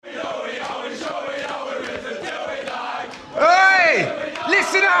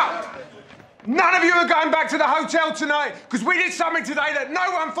back to the hotel tonight because we did something today that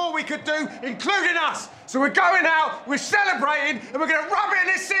no one thought we could do, including us. So we're going out, we're celebrating, and we're going to rub it in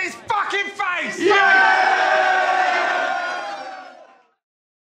this city's fucking face. Yeah!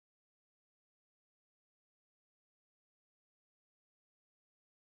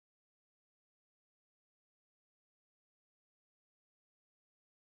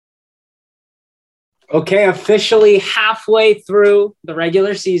 Okay, officially halfway through the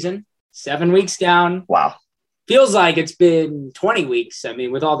regular season, 7 weeks down. Wow. Feels like it's been 20 weeks. I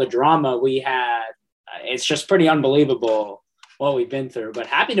mean, with all the drama we had, it's just pretty unbelievable what we've been through. But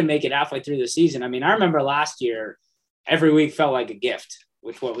happy to make it halfway through the season. I mean, I remember last year, every week felt like a gift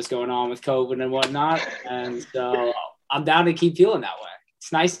with what was going on with COVID and whatnot. And so I'm down to keep feeling that way.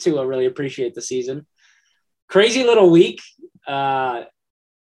 It's nice to really appreciate the season. Crazy little week.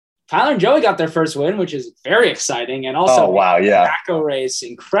 Tyler and Joey got their first win, which is very exciting. And also, the Tacko race,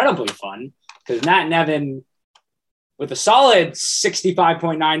 incredibly fun because Matt and Evan with a solid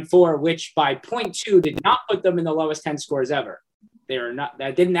 65.94, which by 0.2 did not put them in the lowest 10 scores ever.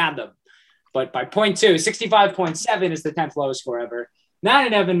 That didn't add them. But by 0.2, 65.7 is the 10th lowest score ever. Matt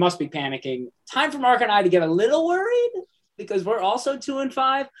and Evan must be panicking. Time for Mark and I to get a little worried because we're also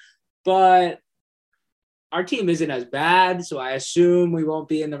 2-5, but our team isn't as bad, so I assume we won't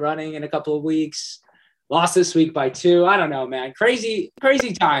be in the running in a couple of weeks. Lost this week by 2. I don't know, man. Crazy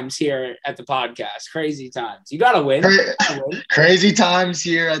times here at the podcast. Crazy times. You got to win. Crazy times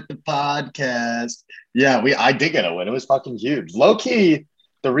here at the podcast. Yeah, I did get a win. It was fucking huge. Low key,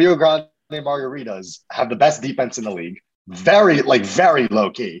 the Rio Grande Margaritas have the best defense in the league. Very low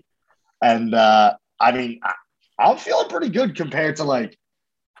key. And I mean, I'm feeling pretty good compared to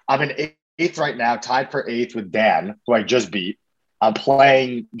I'm in eighth right now, tied for 8th with Dan, who I just beat. I'm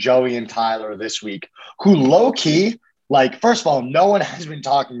playing Joey and Tyler this week, who low-key, first of all, no one has been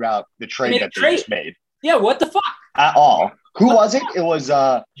talking about the trade that they just made. Yeah, what the fuck? At all. Who was it? It was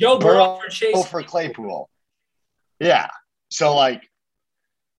Joe Burrow for Claypool. Yeah. So,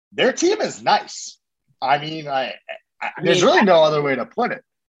 their team is nice. I mean, there's really no other way to put it.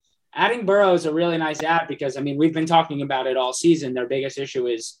 Adding Burrow is a really nice add because, I mean, we've been talking about it all season. Their biggest issue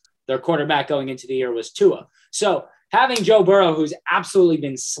is their quarterback going into the year was Tua. So having Joe Burrow, who's absolutely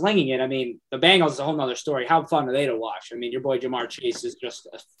been slinging it, I mean, the Bengals is a whole nother story. How fun are they to watch? I mean, your boy Jamar Chase is just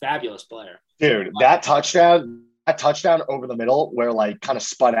a fabulous player. Dude, that touchdown over the middle where kind of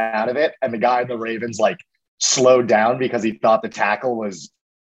spun out of it and the guy in the Ravens slowed down because he thought the tackle was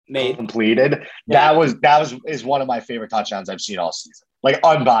completed. Yeah. That is one of my favorite touchdowns I've seen all season.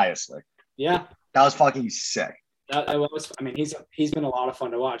 Unbiasedly. Yeah. That was fucking sick. He's been a lot of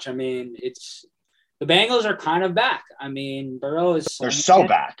fun to watch. I mean, the Bengals are kind of back. I mean, Burrow they're so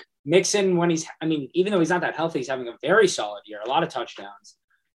back. Mixon even though he's not that healthy, he's having a very solid year, a lot of touchdowns.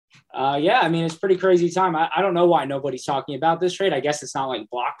 I mean, it's pretty crazy time. I don't know why nobody's talking about this trade. I guess it's not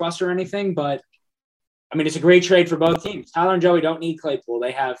blockbuster or anything, but I mean, it's a great trade for both teams. Tyler and Joey don't need Claypool.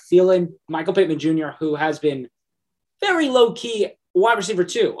 They have Thielen, Michael Pittman Jr., who has been very low-key wide receiver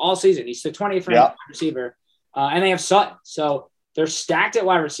 2 all season. He's the 20th ranked wide receiver. And they have Sutton. So they're stacked at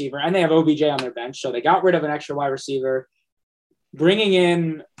wide receiver, and they have OBJ on their bench. So they got rid of an extra wide receiver, bringing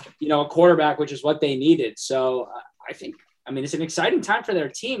in, a quarterback, which is what they needed. So it's an exciting time for their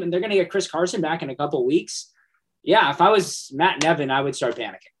team, and they're going to get Chris Carson back in a couple weeks. Yeah, if I was Matt and Evan, I would start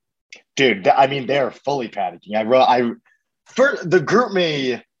panicking. Dude, I mean, they're fully panicking. For the group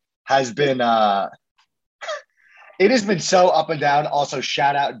me has been it has been so up and down. Also,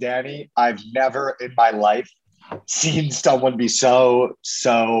 shout out Danny. I've never in my life seen someone be so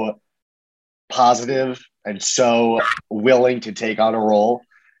positive and so willing to take on a role,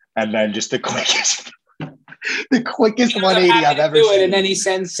 and then just the quickest 180 I've ever seen. And then he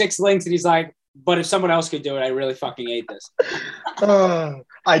sends 6 links, and he's like, "But if someone else could do it, I really fucking hate this."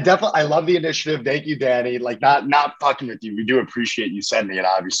 I love the initiative. Thank you, Danny. Not fucking with you. We do appreciate you sending it,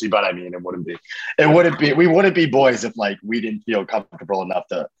 obviously, but I mean, we wouldn't be boys if we didn't feel comfortable enough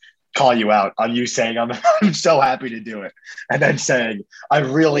to call you out on you saying I'm so happy to do it, and then saying I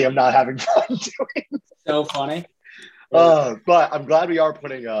really am not having fun doing it. So funny. But I'm glad we are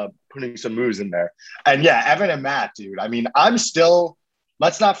putting some moves in there. And yeah, Evan and Matt, dude. I mean,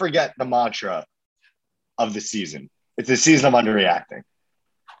 let's not forget the mantra of the season. It's a season of underreacting.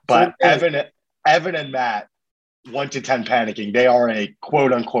 But Evan and Matt, 1 to 10 panicking, they are a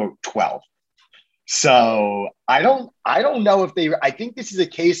quote unquote 12. So I don't know if I think this is a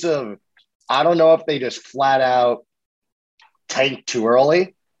case of, I don't know if they just flat out tanked too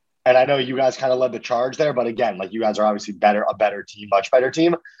early. And I know you guys kind of led the charge there, but again, you guys are obviously a better team, much better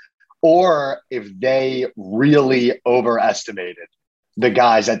team. Or if they really overestimated the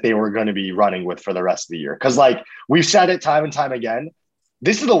guys that they were going to be running with for the rest of the year. Because, like, we've said it time and time again,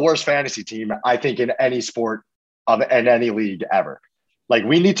 this is the worst fantasy team, I think, in any sport in any league ever. Like,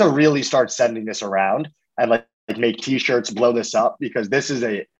 we need to really start sending this around and, like make T-shirts, blow this up, because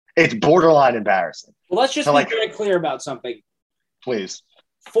it's borderline embarrassing. Well, let's just be very clear about something. Please.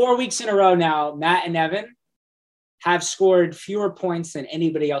 4 weeks in a row now, Matt and Evan have scored fewer points than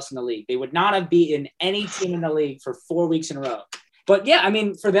anybody else in the league. They would not have beaten any team in the league for 4 weeks in a row. But yeah, I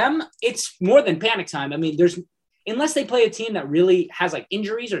mean, for them, it's more than panic time. I mean, unless they play a team that really has like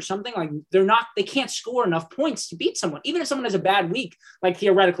injuries or something, like they can't score enough points to beat someone. Even if someone has a bad week, like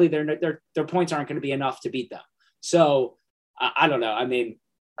theoretically, their points aren't going to be enough to beat them. So I don't know. I mean,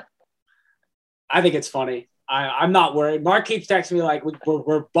 I think it's funny. I'm not worried. Mark keeps texting me like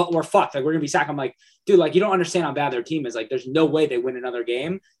we're fucked. Like we're gonna be sacked. I'm like, dude, like you don't understand how bad their team is. Like there's no way they win another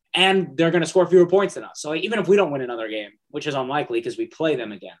game, and they're gonna score fewer points than us. So like, even if we don't win another game, which is unlikely because we play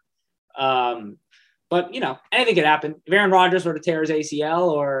them again. But anything could happen. If Aaron Rodgers were to tear his ACL,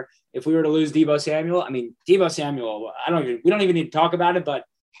 or if we were to lose Deebo Samuel, I mean Deebo Samuel, we don't even need to talk about it, but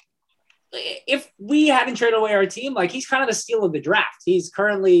if we hadn't traded away our team, like he's kind of the steal of the draft. He's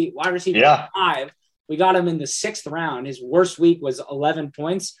currently wide receiver 5. We got him in the 6th round. His worst week was 11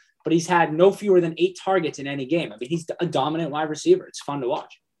 points, but he's had no fewer than 8 targets in any game. I mean, he's a dominant wide receiver. It's fun to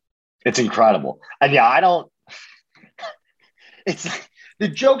watch. It's incredible. And yeah, it's the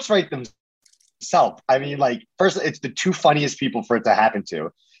jokes write themselves. I mean, like, first, it's the 2 funniest people for it to happen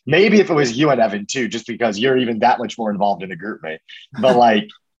to. Maybe if it was you and Evan too, just because you're even that much more involved in the group, mate. But like,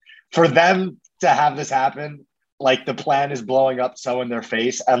 for them to have this happen, like the plan is blowing up so in their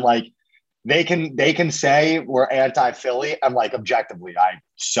face, and like they can say we're anti-Philly, and like objectively, I'm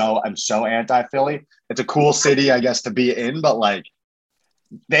so anti-Philly. It's a cool city, I guess, to be in, but like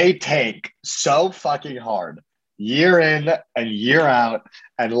they take so fucking hard year in and year out.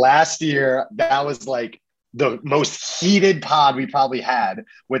 And last year, that was like the most heated pod we probably had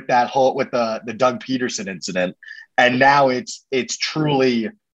with the Doug Peterson incident, and now it's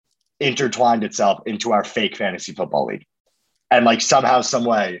truly intertwined itself into our fake fantasy football league. And like somehow, some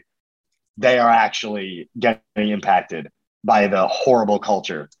way, they are actually getting impacted by the horrible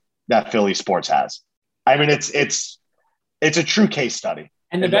culture that Philly sports has. I mean, it's a true case study.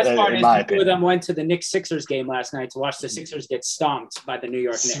 And the best part is the 2 of them went to the Knicks-Sixers game last night to watch the Sixers get stomped by the New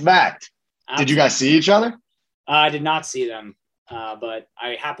York Knicks. Smacked. Absolutely. Did you guys see each other? I did not see them, but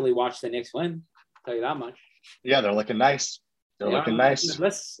I happily watched the Knicks win. I'll tell you that much. Yeah, they're looking nice. They're looking nice.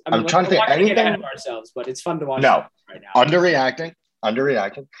 I'm trying to think anything ahead of ourselves, but it's fun to watch. No, right now. Underreacting. I'm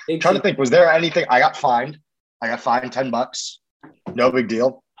trying to think. Was there anything? I got fined $10. No big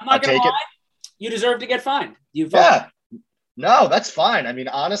deal. I'm not gonna lie. You deserve to get fined. Yeah. No, that's fine. I mean,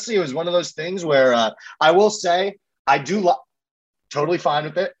 honestly, it was one of those things where I will say I do totally fine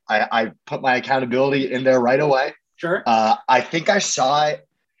with it. I put my accountability in there right away. Sure. I think I saw it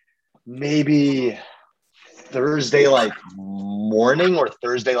maybe Thursday like morning or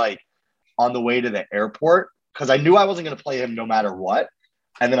Thursday like on the way to the airport, because I knew I wasn't going to play him no matter what.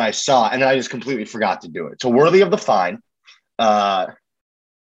 And then I just completely forgot to do it. So worthy of the fine.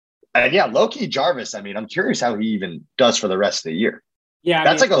 And yeah, low-key Jarvis, I mean, I'm curious how he even does for the rest of the year. Yeah.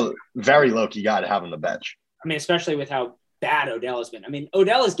 That's like a very low-key guy to have on the bench. I mean, especially with how bad Odell has been. I mean,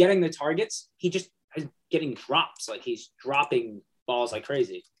 Odell is getting the targets. He just is getting drops. Like he's dropping balls like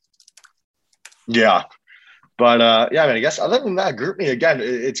crazy. Yeah. But yeah, I mean, I guess other than that, GroupMe, again,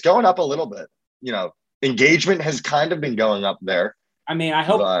 it's going up a little bit. Engagement has kind of been going up there. I mean, I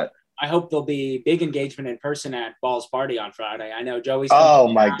hope there'll be big engagement in person at Ball's party on Friday. I know Joey's.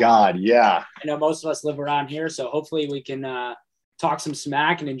 Oh my God, yeah. I know most of us live around here, so hopefully we can talk some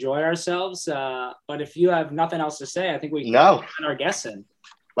smack and enjoy ourselves. But if you have nothing else to say, I think we can bring our guests in.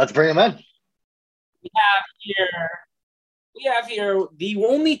 Let's bring them in. We have here the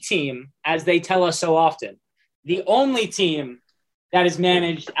only team, as they tell us so often, the only team that is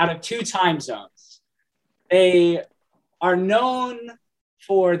managed out of 2 time zones. They are known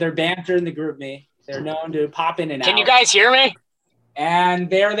for their banter in the GroupMe. They're known to pop in and out. Can you guys hear me?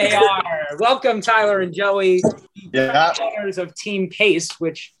 And there they are. Welcome, Tyler and Joey, owners of Team Pace,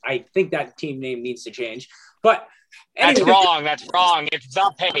 which I think that team name needs to change. But anyway. That's wrong. It's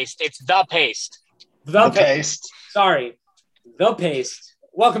The Paste. It's The Paste. The Paste. Sorry. The Paste.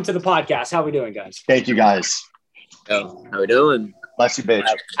 Welcome to the podcast. How are we doing, guys? Thank you, guys. How we doing? Bless you, bitch.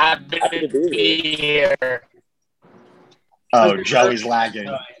 Happy to be here. Oh, Joey's lagging.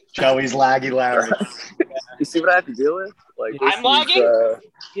 Joey's laggy Larry. You see what I have to deal with? Like I'm lagging?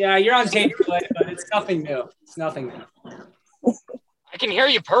 Yeah, you're on tape delay, but it's nothing new. It's nothing new. I can hear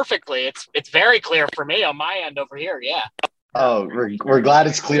you perfectly. It's very clear for me on my end over here, yeah. Oh, we're glad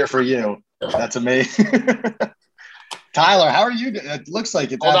it's clear for you. That's amazing. Tyler, how are you? It looks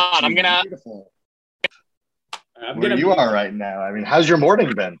like it's Hold on, I'm gonna. beautiful. I'm Where gonna you are right now. I mean, how's your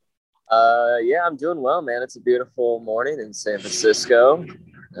morning been? Yeah, I'm doing well, man. It's a beautiful morning in San Francisco.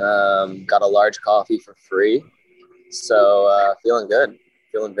 Got a large coffee for free. So feeling good.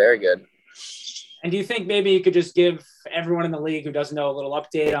 Feeling very good. And do you think maybe you could just give everyone in the league who doesn't know a little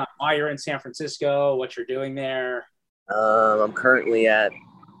update on why you're in San Francisco, what you're doing there? I'm currently at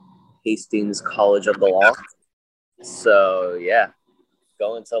Hastings College of the Law. So yeah,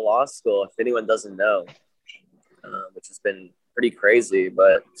 going to law school. If anyone doesn't know, which has been pretty crazy,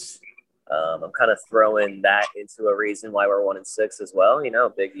 but I'm kind of throwing that into a reason why we're 1-6 as well. You know,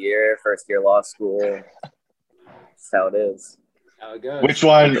 big year, first year law school. That's how it is. How it goes.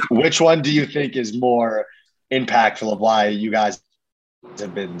 Which one do you think is more impactful of why you guys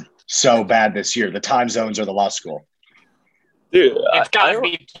have been so bad this year? The time zones or the law school? Dude, It's got to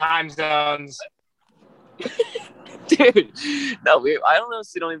be time zones. Dude, no, I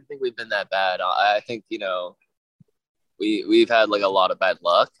honestly don't even think we've been that bad. I think, you know, we've had like a lot of bad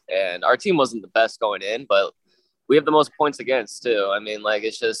luck, and our team wasn't the best going in, but we have the most points against too. I mean, like,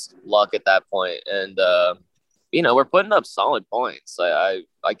 it's just luck at that point. And, you know, we're putting up solid points. I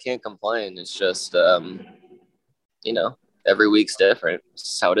can't complain. It's just, you know, every week's different. It's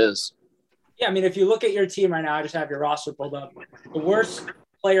just how it is. Yeah, I mean, if you look at your team right now, I just have your roster pulled up. The worst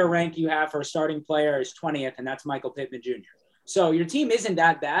player rank you have for a starting player is 20th, and that's Michael Pittman Jr. So your team isn't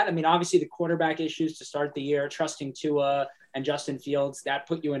that bad. I mean, obviously the quarterback issues to start the year, trusting Tua and Justin Fields, that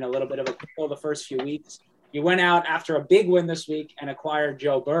put you in a little bit of a pickle the first few weeks. You went out after a big win this week and acquired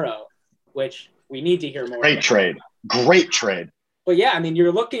Joe Burrow, which we need to hear more Great about. trade. But yeah, I mean,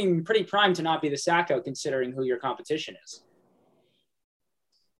 you're looking pretty primed to not be the Sacco considering who your competition is.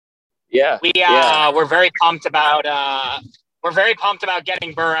 Yeah. We're very pumped about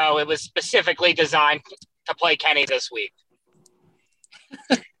getting Burrow. It was specifically designed to play Kenny this week.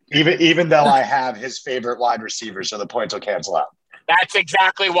 Even though I have his favorite wide receiver, so the points will cancel out. That's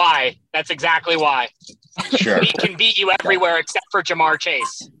exactly why. Sure. We can beat you everywhere except for Jamar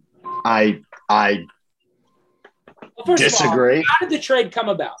Chase. I Well, first disagree. of all, how did the trade come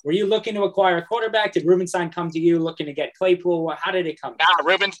about? Were you looking to acquire a quarterback? Did Rubenstein come to you looking to get Claypool? How did it come?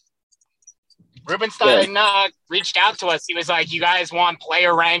 Rubenstein reached out to us. He was like, "You guys want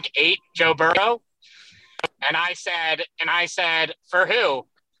player rank 8 Joe Burrow?" And I said, "For who?"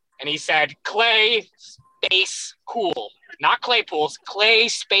 And he said, "Clay space Pool, not Claypool's, Clay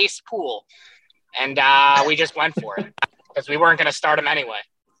space Pool." And we just went for it because we weren't going to start him anyway.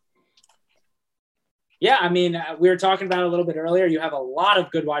 Yeah, I mean, we were talking about it a little bit earlier. You have a lot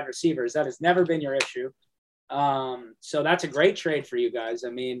of good wide receivers. That has never been your issue. So that's a great trade for you guys. I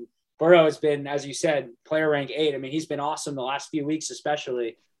mean, Burrow has been, as you said, player rank 8. I mean, he's been awesome the last few weeks,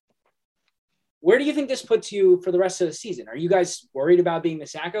 especially. Where do you think this puts you for the rest of the season? Are you guys worried about being the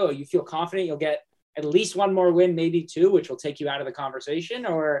Sacco? Or you feel confident you'll get at least one more win, maybe 2, which will take you out of the conversation?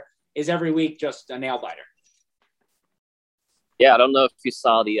 Or is every week just a nail biter? Yeah, I don't know if you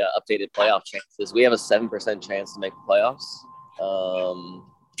saw the updated playoff chances. We have a 7% chance to make the playoffs.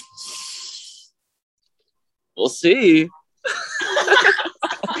 We'll see.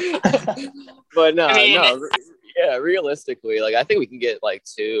 But realistically, like, I think we can get like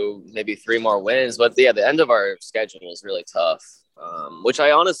 2, maybe 3 more wins. But yeah, the end of our schedule is really tough, which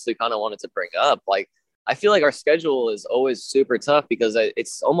I honestly kind of wanted to bring up. Like, I feel like our schedule is always super tough because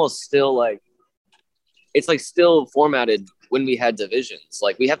it's almost still like it's like still formatted when we had divisions.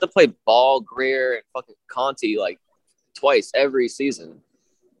 Like, we have to play Ball, Greer, and fucking Conti like twice every season.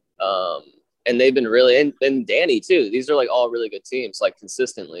 And they've been really, and Danny too. These are like all really good teams, like,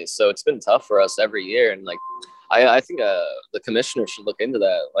 consistently. So it's been tough for us every year. And like, I think the commissioner should look into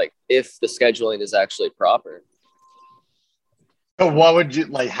that, like, if the scheduling is actually proper. So what would you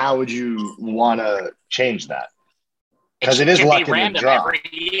like? How would you want to change that? Because it is luck in the draw. Every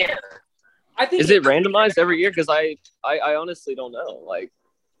year. I think Is it randomized every year? Because I honestly don't know. Like,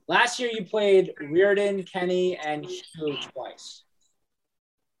 last year you played Reardon, Kenny, and Hugh twice.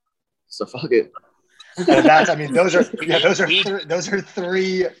 so fuck it. And that's, I mean, those are 3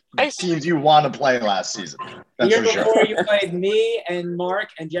 teams you want to play last season. The That's year for sure. before you played me and Mark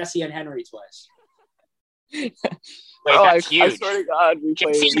and Jesse and Henry twice. Wait, Oh, that's I huge. swear to God, we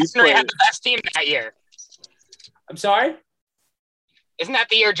Jesse and Henry had the best team that year. I'm sorry? Isn't that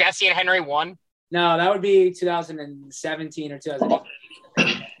the year Jesse and Henry won? No, that would be 2017 or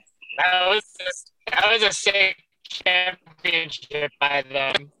 2018. That was a sick championship by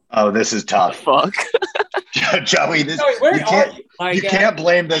them. Oh, this is tough. Fuck. Joey, Joey, where you are you? Like, can't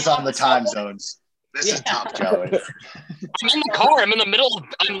blame this on the time zones. This is tough, Joey. I'm in the car.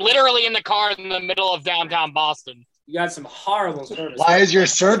 I'm literally in the car in the middle of downtown Boston. You got some horrible service. Why is your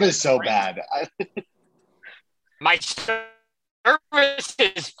service so bad? My service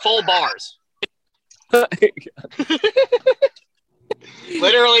is full bars.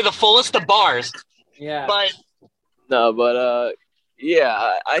 Literally the fullest of bars. Yeah. But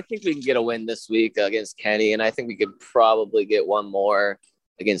yeah, I think we can get a win this week against Kenny, and I think we could probably get one more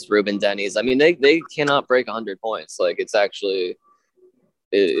against Ruben Denny's. I mean, they cannot break 100 points. Like, it's actually,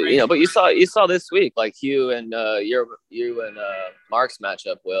 but you saw this week, like you and Mark's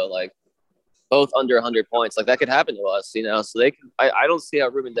matchup, Will, like both under 100 points. Like, that could happen to us, So they can. I don't see how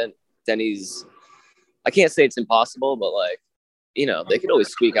Ruben Denny's. I can't say it's impossible, but like, they could always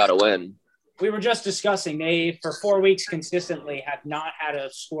squeak out a win. We were just discussing they, for 4 weeks consistently, have not had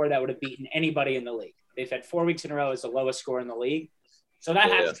a score that would have beaten anybody in the league. They've had 4 weeks in a row as the lowest score in the league. So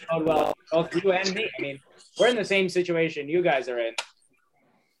that has to bode well, both you and me. I mean, we're in the same situation you guys are in,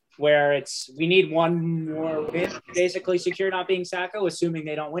 where we need one more win to basically secure not being Sacco, assuming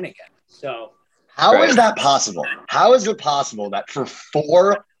they don't win again. So how is that possible? How is it possible that for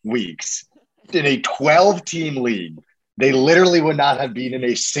 4 weeks in a 12-team league, they literally would not have beaten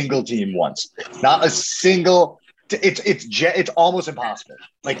a single team once? Not a single. It's almost impossible.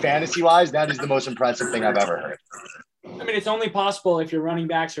 Like, fantasy-wise, that is the most impressive thing I've ever heard. I mean, it's only possible if your running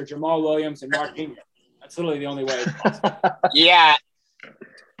backs are Jamal Williams and Mark Ingram. That's literally the only way it's possible. yeah.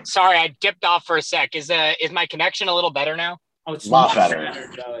 Sorry, I dipped off for a sec. Is my connection a little better now? Oh, it's a lot much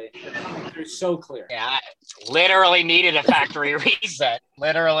better. Joey. You're coming through so clear. Yeah, I literally needed a factory reset.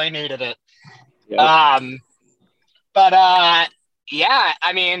 Literally needed it. Yeah. Yeah,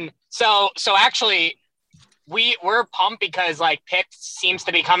 I mean, so actually we're pumped because like Pitts seems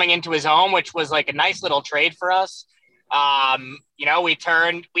to be coming into his own, which was like a nice little trade for us. We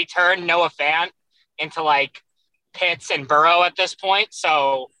turned Noah Fant into like Pitts and Burrow at this point.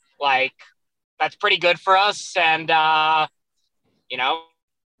 So like that's pretty good for us. And Yeah,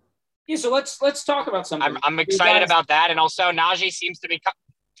 so let's talk about something. I'm excited about that. And also Najee seems to be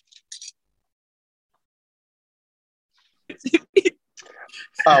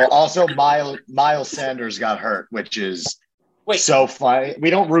Also Miles Sanders got hurt, which is so funny. We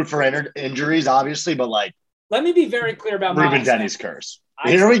don't root for injuries, obviously, but like, let me be very clear about Ruben Denny's curse.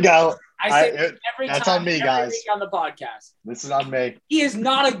 Here we go. I say every that's time, on me, every guys. week on the podcast. This is on me. He is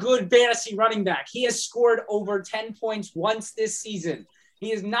not a good fantasy running back. He has scored over 10 points once this season.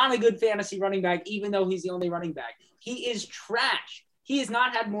 He is not a good fantasy running back, even though he's the only running back. He is trash. He has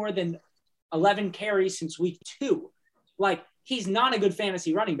not had more than 11 carries since week 2. Like, he's not a good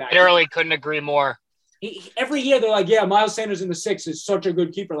fantasy running back. Literally couldn't agree more. Every year they're like, yeah, Miles Sanders in the 6 is such a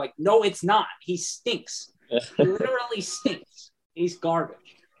good keeper. Like, no, it's not. He stinks. He literally stinks. He's garbage.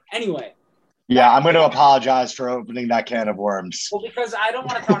 Anyway. Yeah, I'm going to apologize for opening that can of worms. Well, because I don't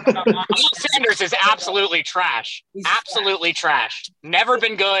want to talk about Miles Sanders is absolutely trash. He's absolutely trash. Never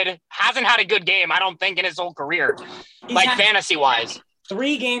been good. Hasn't had a good game, I don't think, in his whole career. Fantasy-wise.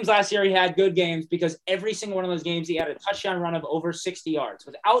 3 games last year he had good games because every single one of those games he had a touchdown run of over 60 yards.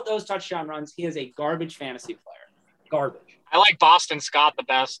 Without those touchdown runs, he is a garbage fantasy player. Garbage. I like Boston Scott the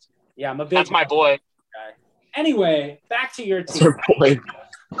best. Yeah, I'm a big That's my boy. Guy. Anyway, back to your team.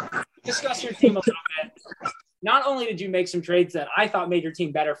 Discuss your team a little bit. Not only did you make some trades that I thought made your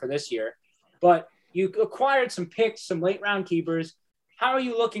team better for this year, but you acquired some picks, some late round keepers. How are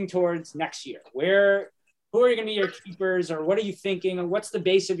you looking towards next year? Who are you going to be your keepers, or what are you thinking? Or what's the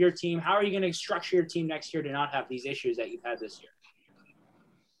base of your team? How are you going to structure your team next year to not have these issues that you've had this year?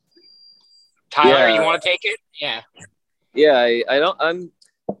 Tyler, you want to take it? Yeah. Yeah,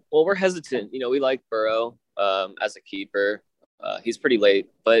 we're hesitant. We like Burrow as a keeper. He's pretty late,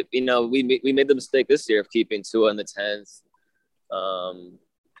 but we made the mistake this year of keeping Tua in the 10th.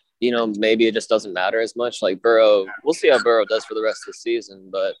 Maybe it just doesn't matter as much. Like Burrow, we'll see how Burrow does for the rest of the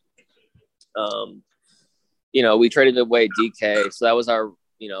season, but we traded away DK, so that was our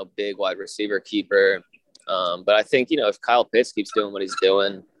big wide receiver keeper. But I think if Kyle Pitts keeps doing what he's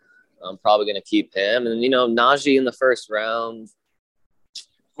doing, I'm probably going to keep him. And Najee in the first round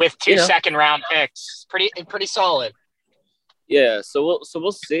with 2 second-round picks, pretty solid. Yeah, so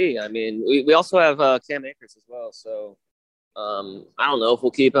we'll see. I mean, we also have Cam Akers as well. So I don't know if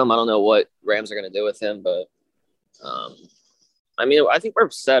we'll keep him. I don't know what Rams are going to do with him, but I think we're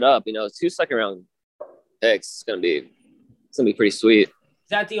set up. 2 second-round picks. It's gonna be pretty sweet. Is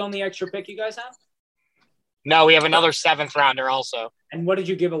that the only extra pick you guys have? No, we have another 7th rounder also. And what did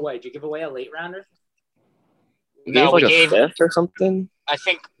you give away? Did you give away a late rounder? No, we gave a 5th or something. I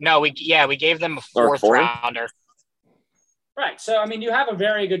think no. We gave them a 4th rounder. Right. So, I mean, you have a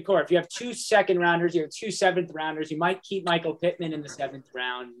very good core. If you have 2 second-rounders, you have 2 seventh-rounders. You might keep Michael Pittman in the 7th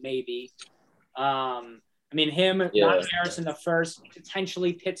round, maybe. I mean, him, not Harris in the 1st,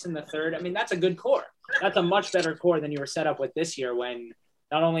 potentially Pitts in the 3rd. I mean, that's a good core. That's a much better core than you were set up with this year when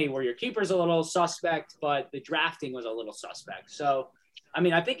not only were your keepers a little suspect, but the drafting was a little suspect. So, I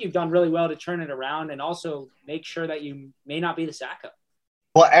mean, I think you've done really well to turn it around and also make sure that you may not be the Sacco.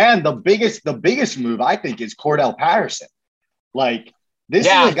 Well, and the biggest move, I think, is Cordell Patterson. Like, this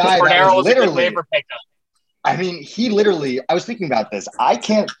is a guy that was literally – I mean, he literally – I was thinking about this. I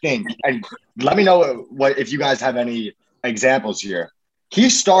can't think – and let me know what if you guys have any examples here. He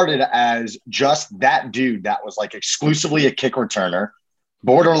started as just that dude that was, like, exclusively a kick returner,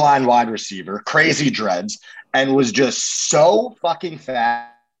 borderline wide receiver, crazy dreads, and was just so fucking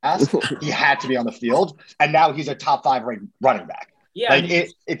fast he had to be on the field. And now he's a top 5 ranked running back. Yeah, like, I mean,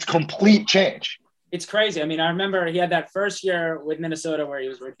 it's complete change. It's crazy. I mean, I remember he had that first year with Minnesota where he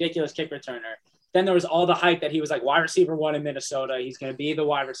was a ridiculous kick returner. Then there was all the hype that he was like wide receiver 1 in Minnesota. He's going to be the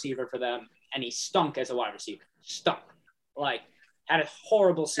wide receiver for them. And he stunk as a wide receiver. Stunk. Like, had a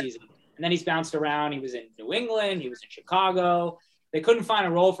horrible season. And then he's bounced around. He was in New England. He was in Chicago. They couldn't find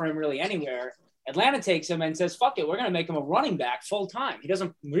a role for him really anywhere. Atlanta takes him and says, fuck it, we're going to make him a running back full time. He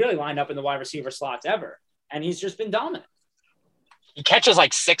doesn't really line up in the wide receiver slots ever. And he's just been dominant. He catches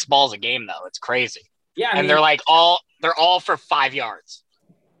like 6 balls a game, though. It's crazy. Yeah, and they're all for 5 yards.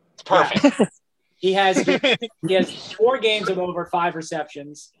 It's perfect. Yeah. He has 4 games of over 5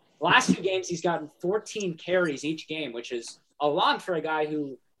 receptions. The last 2 games, he's gotten 14 carries each game, which is a lot for a guy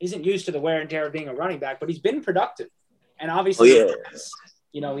who isn't used to the wear and tear of being a running back, but he's been productive. And obviously, he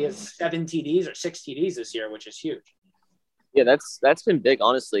has 7 TDs or 6 TDs this year, which is huge. Yeah, that's been big.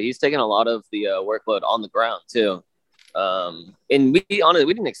 Honestly, he's taken a lot of the workload on the ground too. And we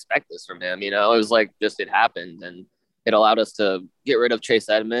didn't expect this from him. You know, it was like just it happened, and it allowed us to get rid of Chase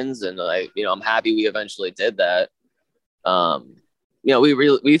Edmonds. And I'm happy we eventually did that.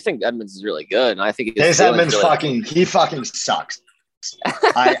 We think Edmonds is really good, and I think Chase Edmonds he fucking sucks.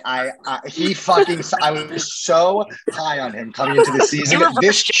 I was so high on him coming into the season.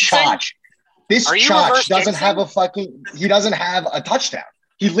 This Chach doesn't have he doesn't have a touchdown.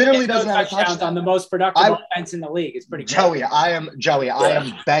 He literally doesn't have a touchdown on the most productive offense in the league. It's pretty Joey, I am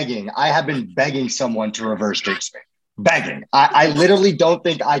begging. I have been begging someone to reverse jinx me. Begging. I literally don't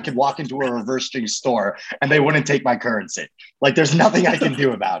think I could walk into a reverse jinx store and they wouldn't take my currency. Like, there's nothing I can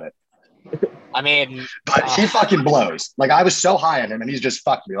do about it. I mean, but he fucking blows. Like, I was so high on him, and he's just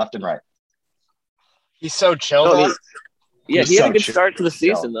fucked me left and right. He's so chill. He had a good start to the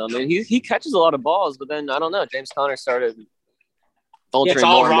season, though. I mean, he catches a lot of balls, but then I don't know. James Conner started vulturing it's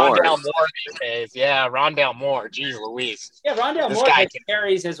all more Rondale Moore these days. Yeah, Rondale Moore. Jeez Louise. Yeah, Rondale Moore gets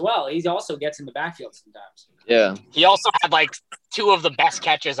carries as well. He also gets in the backfield sometimes. Yeah. He also had like 2 of the best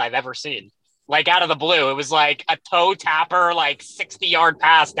catches I've ever seen. Like, out of the blue, it was like a toe tapper, like 60-yard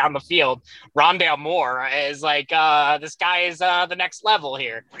pass down the field. Rondale Moore is like, this guy is the next level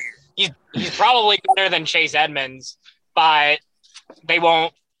here. He's probably better than Chase Edmonds, but they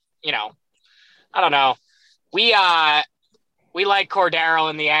won't, I don't know. We like Cordero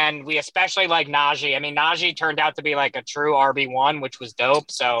in the end. We especially like Najee. I mean, Najee turned out to be like a true RB1, which was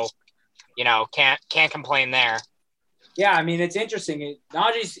dope. So, can't complain there. Yeah, I mean, it's interesting.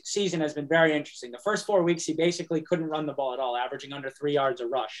 Najee's season has been very interesting. The first 4 weeks, he basically couldn't run the ball at all, averaging under 3 yards a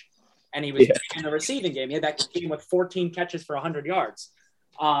rush. And he was in the receiving game. He had that game with 14 catches for 100 yards.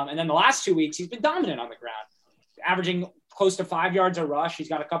 And then the last 2 weeks, he's been dominant on the ground, averaging close to 5 yards a rush. He's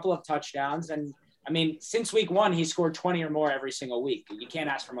got a couple of touchdowns. And, I mean, since week 1, he scored 20 or more every single week. You can't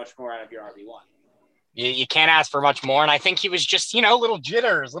ask for much more out of your RB1. You can't ask for much more. And I think he was just, little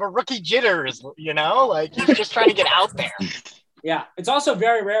rookie jitters, like he's just trying to get out there. Yeah. It's also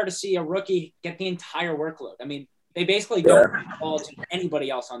very rare to see a rookie get the entire workload. I mean, they basically don't bring the ball to anybody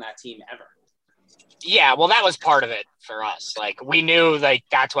else on that team ever. Yeah, well, that was part of it for us. Like, we knew, like,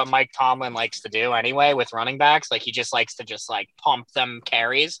 that's what Mike Tomlin likes to do anyway with running backs. Like, he just likes to pump them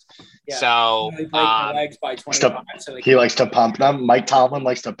carries. Yeah. So, he legs by 25, he likes to pump them. Mike Tomlin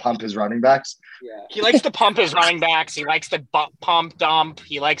likes to pump his running backs. Yeah. He likes to pump his running backs. He likes to pump, dump.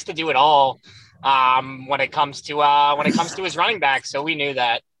 He likes to do it all when it comes to his running backs. So we knew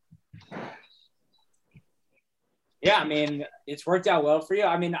that. Yeah, I mean, it's worked out well for you.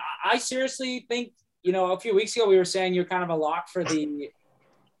 I mean, I seriously think, a few weeks ago we were saying you're kind of a lock for the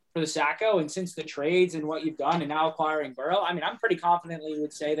Sacco, and since the trades and what you've done and now acquiring Burrow, I mean, I'm pretty confidently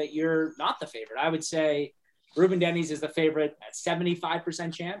would say that you're not the favorite. I would say Ruben Denny's is the favorite at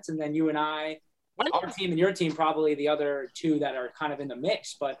 75% chance, and then you and I, our team and your team, probably the other 2 that are kind of in the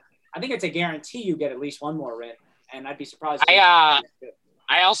mix. But I think it's a guarantee you get at least one more win. and I'd be surprised. I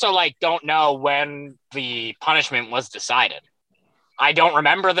also don't know when the punishment was decided. I don't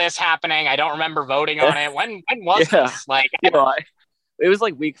remember this happening. I don't remember voting on it. When was this? It was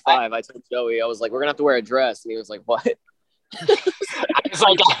like week 5. I told Joey, I was like, we're gonna have to wear a dress, and he was like, what? I was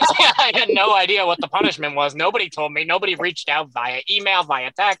like, I had no idea what the punishment was. Nobody told me. Nobody reached out via email,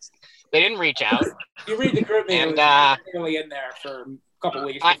 via text. They didn't reach out. You read the group name, and really in there for a couple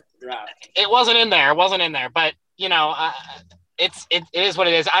weeks before the draft. It wasn't in there. It wasn't in there. But it is what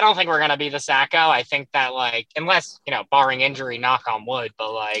it is. I don't think we're gonna be the Sacco. I think that unless barring injury, knock on wood.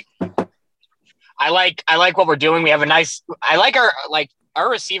 But I like what we're doing. We have a nice. I like our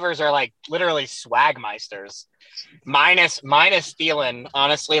receivers are literally swagmeisters. Minus Thielen,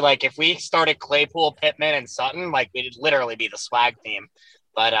 honestly, if we started Claypool, Pittman, and Sutton, we'd literally be the swag team.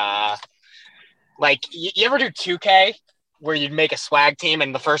 But you ever do 2K where you'd make a swag team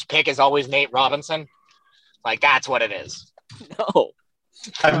and the first pick is always Nate Robinson? That's what it is. No,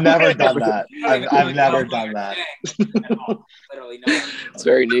 I've never done that. I've never done that. Literally no. It's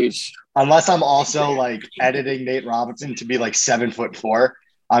very niche. Unless I'm also editing Nate Robinson to be 7'4",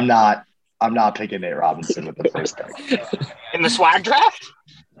 I'm not picking Nate Robinson with the first pick. In the swag draft?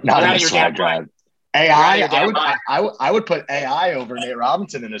 Not in the swag draft. AI, I would put AI over Nate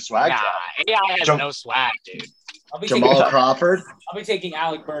Robinson in a swag draft. AI has no swag, dude. Jamal Crawford. I'll be taking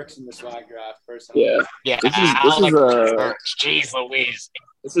Alec Burks in the swag draft personally. Yeah. This is jeez Louise.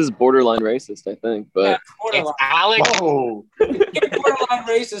 This is borderline racist, I think. But it's Alec. Whoa. Borderline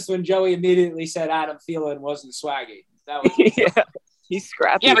racist when Joey immediately said Adam Thielen wasn't swaggy. That was he's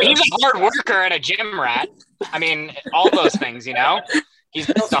scrappy. Yeah, but he's a hard worker and a gym rat. I mean, all those things, He's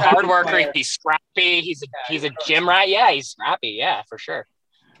a hard worker. He's scrappy. He's a gym rat. Yeah, he's scrappy. Yeah, for sure.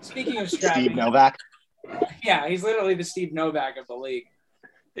 Speaking of scrappy, Steve Novak. Yeah, he's literally the Steve Novak of the league.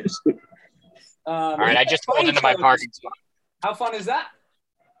 All right, I just pulled into my parking spot. How fun is that?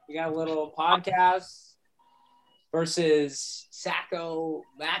 We got a little podcast versus Sacco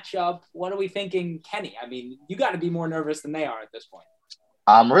matchup. What are we thinking, Kenny? I mean, you got to be more nervous than they are at this point.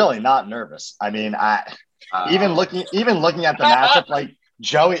 I'm really not nervous. I mean, even looking at the matchup,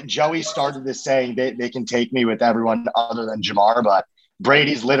 Joey started this saying they can take me with everyone other than Jamar, but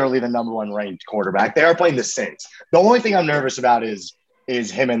Brady's literally the number 1 ranked quarterback. They are playing the Saints. The only thing I'm nervous about is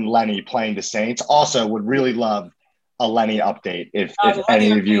him and Lenny playing the Saints. Also, would really love a Lenny update if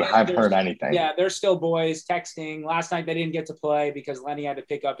any of you have heard anything. Yeah, they're still boys texting. Last night they didn't get to play because Lenny had to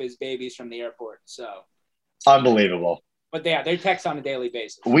pick up his babies from the airport. So unbelievable. But yeah, they text on a daily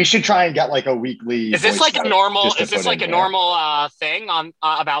basis. We should try and get a weekly. Is this a normal? Is this a normal thing on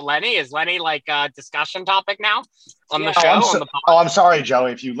about Lenny? Is Lenny a discussion topic now on the show? I'm sorry,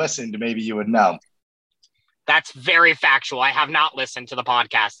 Joey. If you listened, maybe you would know. That's very factual. I have not listened to the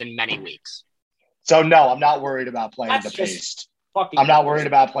podcast in many weeks. So no, I'm not worried about playing the pace. I'm not worried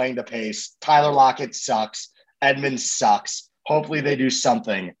about playing the pace. Tyler Lockett sucks. Edmonds sucks. Hopefully they do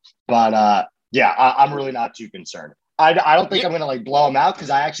something. But I'm really not too concerned. I don't think I'm going to blow them out because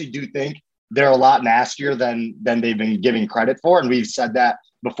I actually do think they're a lot nastier than they've been giving credit for. And we've said that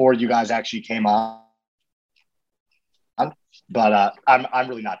before you guys actually came on. But I'm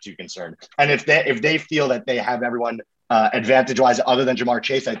really not too concerned. And if they feel that they have everyone advantage-wise other than Jamar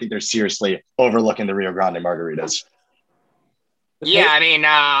Chase, I think they're seriously overlooking the Rio Grande Margaritas. Yeah, I mean,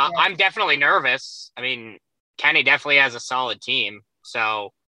 I'm definitely nervous. I mean, Kenny definitely has a solid team.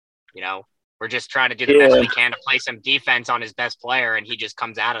 So, we're just trying to do the best we can to play some defense on his best player, and he just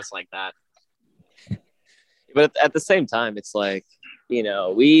comes at us like that. But at the same time, it's we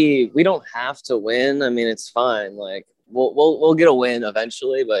don't have to win. I mean, it's fine. We'll get a win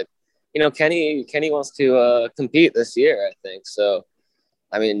eventually, but Kenny wants to compete this year, I think. So,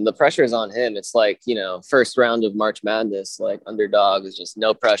 I mean, the pressure is on him. It's first round of March Madness, underdog is just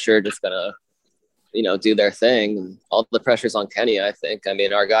no pressure, just gonna do their thing. And all the pressure's on Kenny, I think. I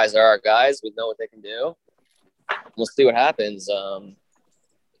mean, our guys are our guys. We know what they can do. We'll see what happens.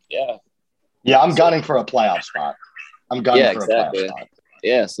 Yeah, I'm gunning for a playoff spot. I'm gunning for a playoff spot.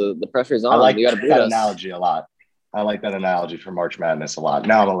 Yeah, so the pressure's on. I like you gotta beat that us. Analogy a lot. I like that analogy for March Madness a lot.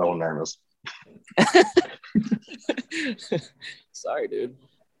 Now I'm a little nervous. Sorry, dude.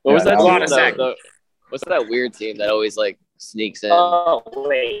 What was that? What's that weird team that always sneaks in? Oh,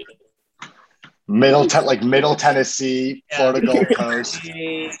 wait. Middle Tennessee, Florida Gulf Coast,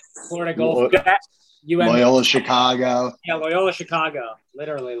 Florida Gulf Coast, Loyola Chicago. Yeah, Loyola Chicago.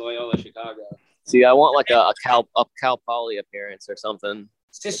 Literally Loyola Chicago. See, I want a Cal Poly appearance or something.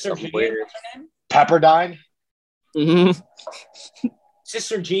 Sister Jean, weird. Pepperdine. Mm-hmm.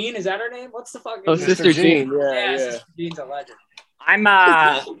 Sister Jean, is that her name? What's the fucking name? Sister Jean. Yeah, Sister Jean's a legend. I'm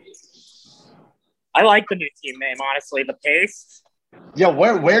I like the new team name, honestly. The Pace. Yeah,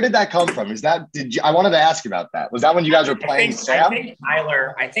 where did that come from? I wanted to ask you about that. Was that when you guys were playing Sam?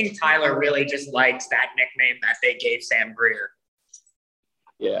 I think Tyler really just likes that nickname that they gave Sam Greer.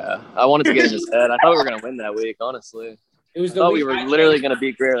 Yeah, I wanted to get in his head. I thought we were going to win that week, honestly. It was I thought we were literally going to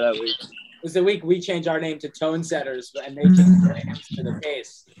beat Greer that week. It was the week we changed our name to Tone Setters, and they changed their names to the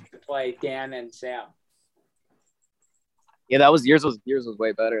Pace to play Dan and Sam. Yeah, yours was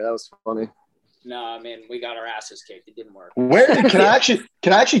way better. That was funny. No, I mean, we got our asses kicked. It didn't work. Can I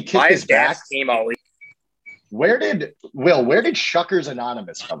actually kick this back? Team always. Where did Shuckers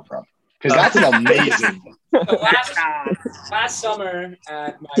Anonymous come from? Because that's an amazing. So last summer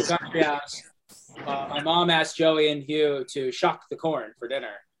at my country house, my mom asked Joey and Hugh to shuck the corn for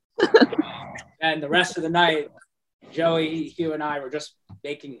dinner. And the rest of the night, Joey, Hugh, and I were just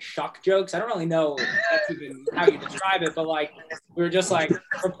making shuck jokes. I don't really know even how you describe it, but like we were just like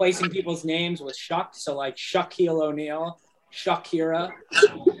replacing people's names with shuck. So like Shaquille O'Neal, Shakira.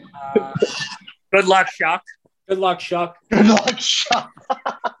 Good luck, Shuck. Good luck, Shuck. Good luck, Shuck.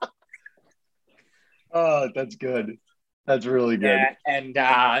 Oh, that's good. That's really good. Yeah, and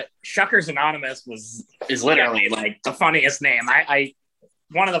Shuckers Anonymous is literally like the funniest name. I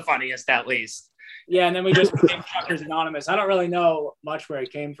one of the funniest at least. Yeah, and then we just became Shuckers Anonymous. I don't really know much where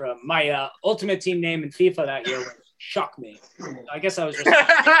it came from. My ultimate team name in FIFA that year was Shuck Me. I guess I was just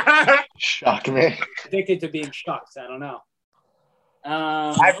Shuck me. addicted to being shucked. I don't know.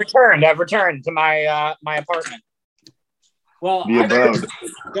 I've returned to my my apartment. Well, Be I abode.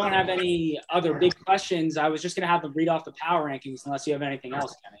 don't have any other big questions. I was just going to have them read off the power rankings unless you have anything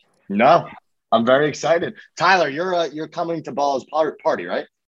else, Kenny. No, I'm very excited. Tyler, you're coming to Ball's party, right?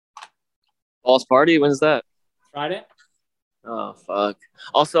 Ball's party? When's that? Friday? Oh, fuck.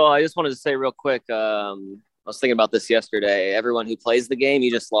 Also, I just wanted to say real quick, I was thinking about this yesterday. Everyone who plays the game,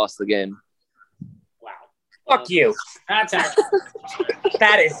 you just lost the game. Wow. Fuck you. That's actually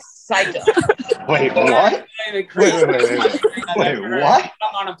That is psycho. Wait, what? Wait, what?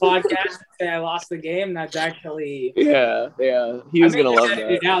 I'm on a podcast and say I lost the game. That's actually Yeah. He was going to love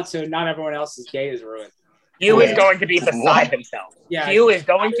that. it out so not everyone else's day is ruined. Hugh is going to be beside himself. Yeah. Hugh is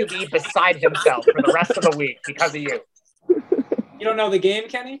going to be beside himself for the rest of the week because of you. You don't know the game,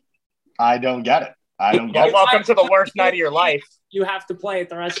 Kenny? I don't get it. Well, welcome to the worst night of your life. You have to play it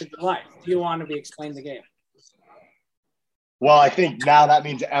the rest of your life. Do you want to be explained the game? Well, I think now that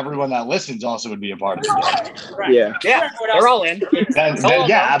means everyone that listens also would be a part of it. Right. Yeah. Yeah, they're all in. Then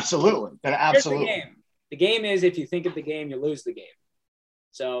yeah, absolutely. Then absolutely. Here's the game. The game is if you think of the game, you lose the game.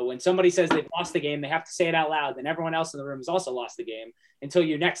 So when somebody says they've lost the game, they have to say it out loud. Then everyone else in the room has also lost the game until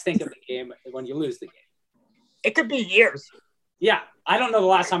you next think of the game when you lose the game. It could be years. Yeah. I don't know the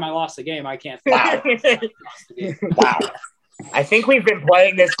last time I lost the game. I can't think. Wow. I think we've been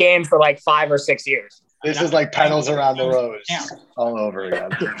playing this game for like 5 or 6 years. This is like pedals around the road all over again.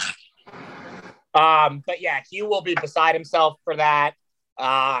 But yeah, Hugh will be beside himself for that.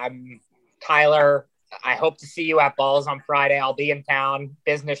 Tyler, I hope to see you at Balls on Friday. I'll be in town,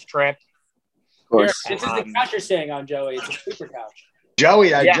 business trip. Of course. This is the couch you're staying on, Joey. It's a super couch.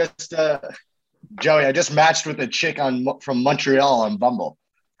 Joey, I just matched with a chick from Montreal on Bumble.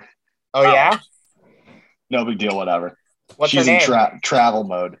 Oh yeah? No big deal, whatever. What's She's her in name? travel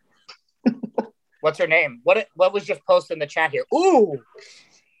mode. What's her name? What was just posted in the chat here? Ooh,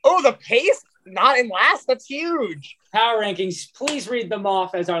 the pace not in last. That's huge. Power rankings. Please read them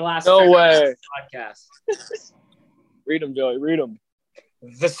off as our last No way. podcast. Read them, Joey. Read them.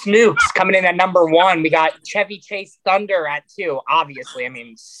 The Snooks coming in at number 1. We got Chevy Chase Thunder at 2. Obviously, I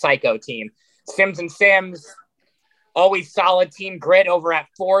mean, psycho team. Sims and Sims, always solid team. Grit over at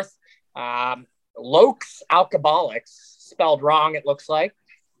 4th. Lokes Alcoholics, spelled wrong, it looks like.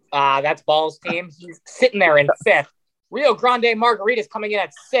 That's Ball's team. He's sitting there in 5th. Rio Grande Margaritas coming in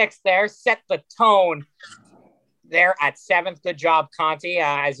at 6th there. Set the tone there at 7th. Good job, Conti.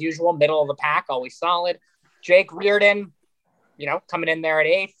 As usual, middle of the pack, always solid. Jake Reardon, coming in there at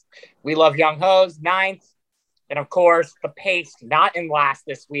 8th. We love Young Hoes, 9th. And, of course, the pace not in last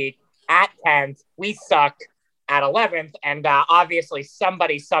this week at 10th. We suck at 11th. And obviously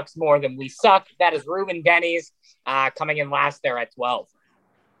somebody sucks more than we suck. That is Ruben Denny's coming in last there at 12th.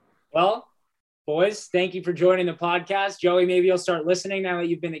 Well, boys, thank you for joining the podcast. Joey, maybe you'll start listening now that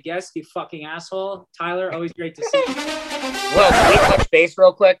you've been a guest, you fucking asshole. Tyler, always great to see you. Well, can we touch base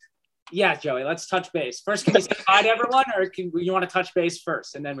real quick? Yeah, Joey, let's touch base. First, can we say goodbye to everyone, or you want to touch base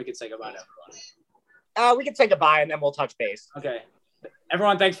first, and then we can say goodbye to everyone? We can say goodbye, and then we'll touch base. Okay.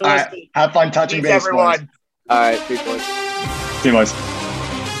 Everyone, thanks for All listening. right. Have fun touching Thanks, base, everyone. boys. All right. Peace, boys. See you, boys.